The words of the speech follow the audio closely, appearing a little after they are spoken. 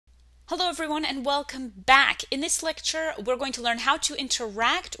Hello everyone and welcome back. In this lecture, we're going to learn how to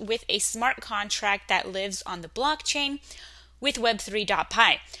interact with a smart contract that lives on the blockchain with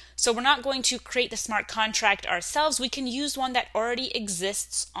Web3.py. So we're not going to create the smart contract ourselves. We can use one that already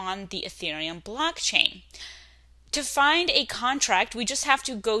exists on the Ethereum blockchain. To find a contract, we just have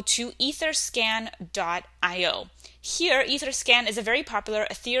to go to Etherscan.io. Here, Etherscan is a very popular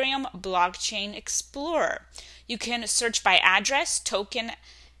Ethereum blockchain explorer. You can search by address, token,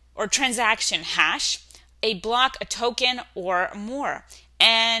 or transaction hash, a block, a token, or more.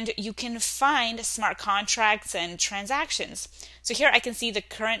 And you can find smart contracts and transactions. So here I can see the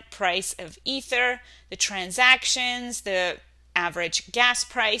current price of Ether, the transactions, the average gas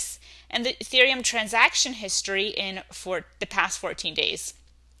price, and the Ethereum transaction history for the past 14 days.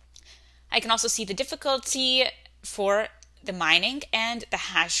 I can also see the difficulty for the mining and the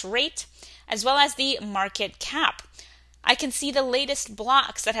hash rate, as well as the market cap. I can see the latest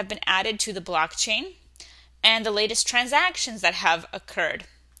blocks that have been added to the blockchain and the latest transactions that have occurred.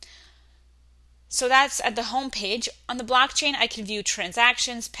 So that's at the home page. On the blockchain, I can view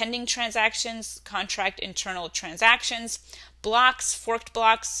transactions, pending transactions, contract internal transactions, blocks, forked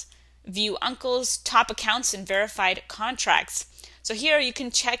blocks, view uncles, top accounts, and verified contracts. So here you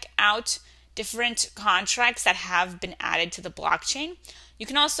can check out different contracts that have been added to the blockchain. You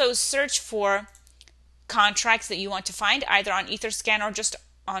can also search for contracts that you want to find either on Etherscan or just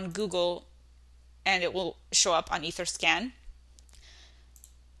on Google, and it will show up on Etherscan.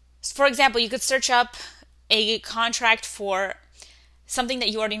 For example, you could search up a contract for something that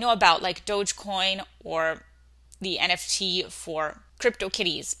you already know about, like Dogecoin or the NFT for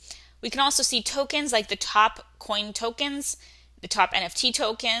CryptoKitties. We can also see tokens like the top coin tokens, the top NFT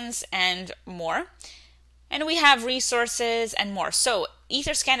tokens, and more. And we have resources and more. So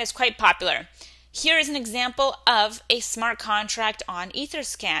Etherscan is quite popular. Here is an example of a smart contract on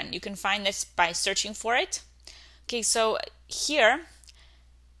Etherscan. You can find this by searching for it. Okay, so here,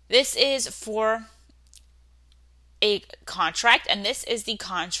 this is for a contract, and this is the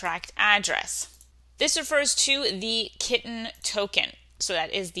contract address. This refers to the kitten token. So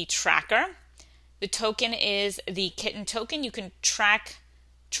that is the tracker. The token is the kitten token. You can track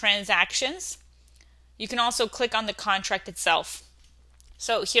transactions. You can also click on the contract itself.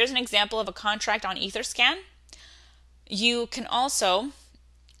 So here's an example of a contract on Etherscan. You can also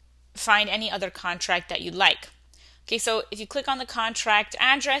find any other contract that you'd like. Okay, so if you click on the contract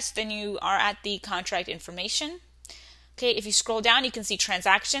address, then you are at the contract information. Okay, if you scroll down, you can see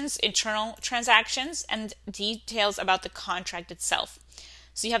transactions, internal transactions, and details about the contract itself.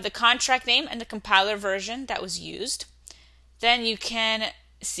 So you have the contract name and the compiler version that was used. Then you can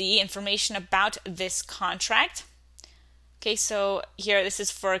see information about this contract. Okay, so here this is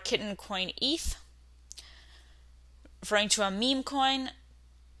for kitten coin ETH, referring to a meme coin.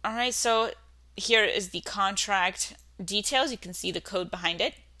 All right, so here is the contract details. You can see the code behind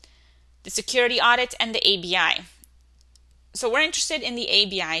it, the security audit, and the ABI. So we're interested in the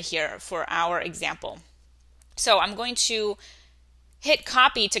ABI here for our example. So I'm going to hit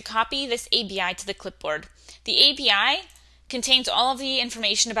copy to copy this ABI to the clipboard. The ABI contains all of the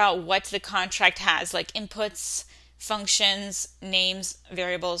information about what the contract has, like inputs, functions, names,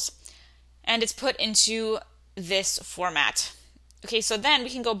 variables, and it's put into this format. Okay, so then we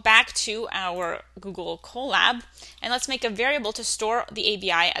can go back to our Google Colab and let's make a variable to store the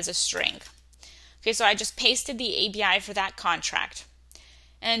ABI as a string. Okay, so I just pasted the ABI for that contract.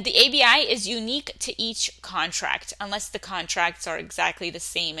 And the ABI is unique to each contract unless the contracts are exactly the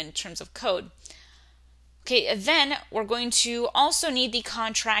same in terms of code. Okay, then we're going to also need the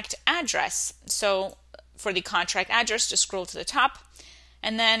contract address. So for the contract address, just scroll to the top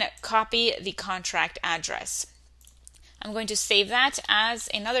and then copy the contract address. I'm going to save that as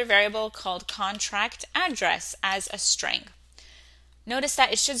another variable called contract address as a string. Notice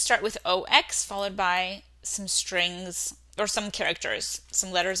that it should start with OX followed by some strings or some characters,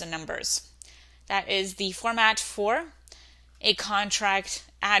 some letters and numbers. That is the format for a contract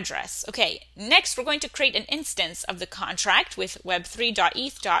address. Okay, next we're going to create an instance of the contract with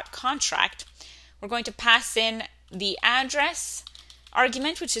web3.eth.contract. We're going to pass in the address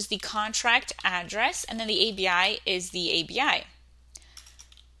argument, which is the contract address, and then the ABI is the ABI.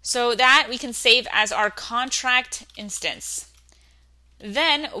 So that we can save as our contract instance.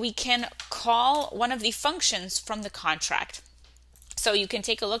 Then we can call one of the functions from the contract. So you can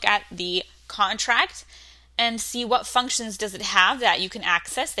take a look at the contract and see what functions does it have that you can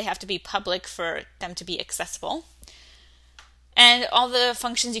access. They have to be public for them to be accessible. And all the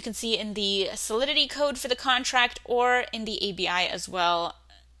functions you can see in the Solidity code for the contract or in the ABI as well.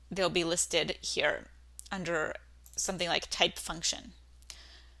 They'll be listed here under something like type function.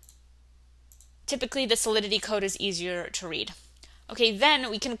 Typically, the Solidity code is easier to read. Okay, then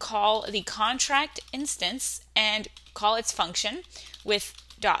we can call the contract instance and call its function with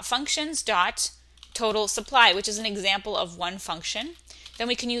 .functions.total supply, which is an example of one function. Then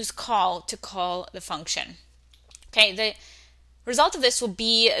we can use call to call the function. Okay, the result of this will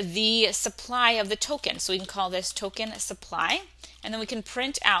be the supply of the token. So we can call this token supply, and then we can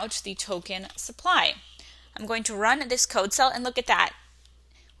print out the token supply. I'm going to run this code cell and look at that.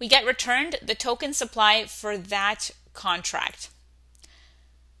 We get returned the token supply for that contract.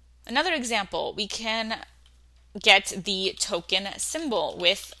 Another example, we can get the token symbol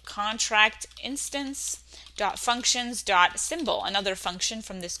with contract instance.functions.symbol, another function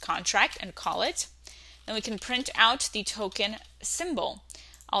from this contract, and call it. Then we can print out the token symbol.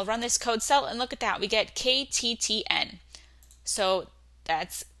 I'll run this code cell and look at that. We get KTTN. So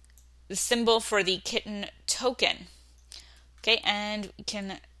that's the symbol for the kitten token. Okay, and we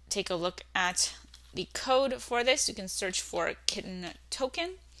can take a look at the code for this. You can search for kitten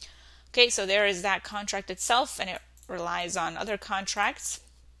token. Okay, so there is that contract itself, and it relies on other contracts.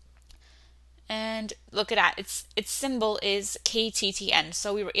 And look at that, its symbol is KTTN,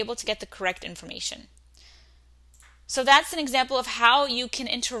 so we were able to get the correct information. So that's an example of how you can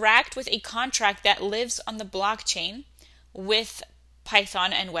interact with a contract that lives on the blockchain with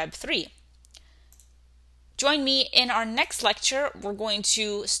Python and Web3. Join me in our next lecture. We're going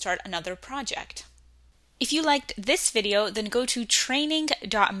to start another project. If you liked this video, then go to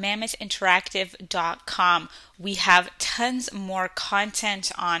training.mammoethinteractive.com. We have tons more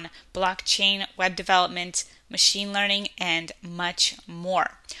content on blockchain, web development, machine learning, and much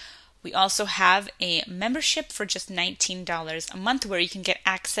more. We also have a membership for just $19 a month where you can get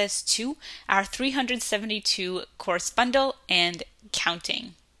access to our 372 course bundle and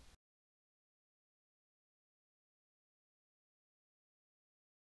counting.